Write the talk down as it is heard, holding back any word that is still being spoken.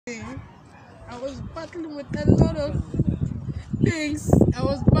I was battling with a lot of things. I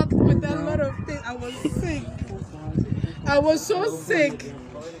was sick. I was so sick.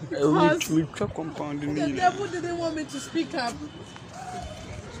 Because the devil didn't want me to speak up.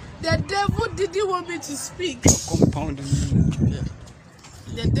 The devil didn't want me to speak. The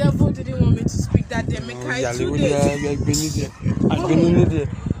devil didn't want me to speak that day. Because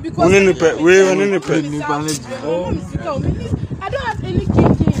I don't have any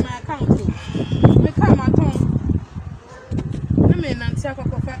KK in my account.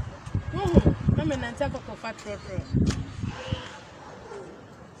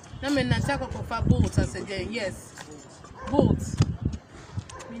 Yes, bolts.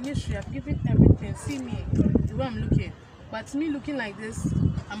 Ministry, I've given everything. See me, the way I'm looking. But me looking like this,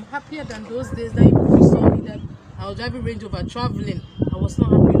 I'm happier than those days that you saw me that I was driving Range Rover traveling. I was not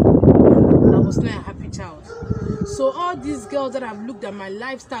happy. I was not a happy child. So all these girls that have looked at my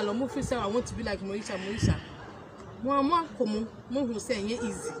lifestyle, or movie say I want to be like Moesha. Mama, come on, saying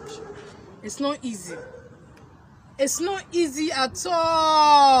easy. It's not easy. It's not easy at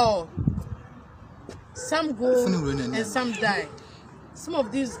all. Some go and some die. Some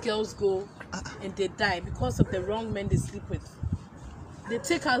of these girls go and they die because of the wrong men they sleep with. They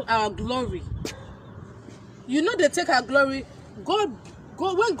take our glory. You know they take our glory.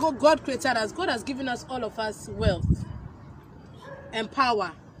 When God created us, God has given us all of us wealth and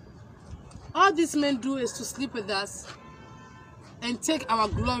power. All these men do is to sleep with us and take our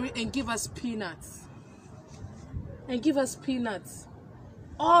glory and give us peanuts.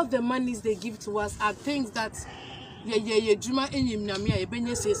 All the monies they give to us are things that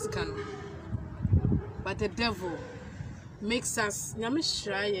but the devil makes us.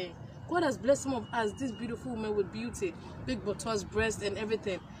 God has blessed some of us, these beautiful women with beauty, big buttocks, breasts, and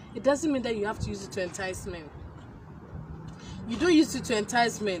everything. It doesn't mean that you have to use it to entice men. You don't use it to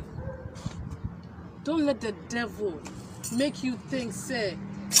entice men. Don't let the devil make you think, say,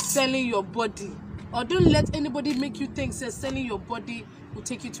 selling your body. Or don't let anybody make you think, say, selling your body will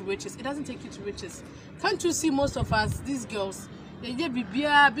take you to riches. It doesn't take you to riches. Can't you see most of us, these girls,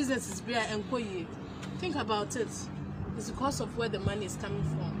 business is beer and koye. Think about it. It's because of where the money is coming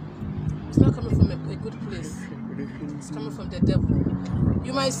from. It's not coming from a good place. It's coming from the devil.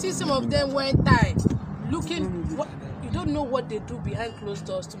 You might see some of them wearing tie, looking. You don't know what they do behind closed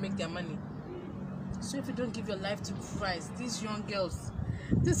doors to make their money. So if you don't give your life to Christ, these young girls,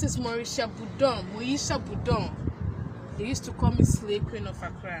 this is Moesha Boduong. They used to call me Slave Queen of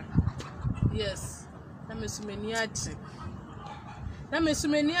Accra. Yes. Namesumeniaji.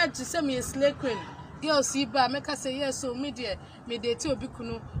 Say me a Slave Queen. Girls see ba make us say yes, so media me they tell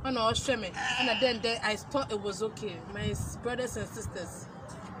Bikuno on our stream. And then I thought it was okay. My brothers and sisters.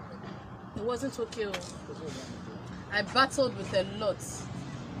 It wasn't okay. I battled with a lot.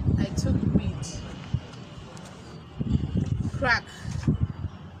 I took weed. Crack.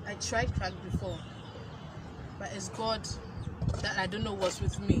 I tried crack before. But it's God that I don't know what's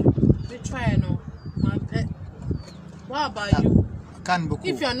with me. We try, no. What about you?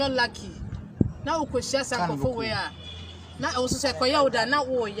 If you are not lucky, now we could share some for where. Now also say koya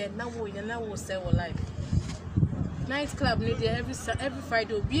now we save our life. Nightclub every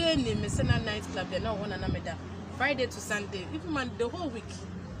Friday. Be any Messena nightclub. They not one another. Friday to Sunday, even the whole week.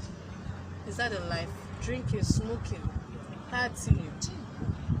 Is that a life? Drinking, smoking, partying.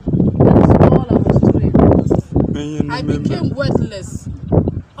 That's all I was doing. I became worthless.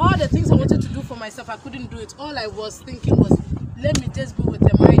 All the things I wanted to do for myself, I couldn't do it. All I was thinking was, let me just be with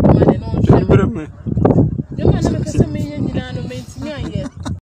a married man and all. The man never can me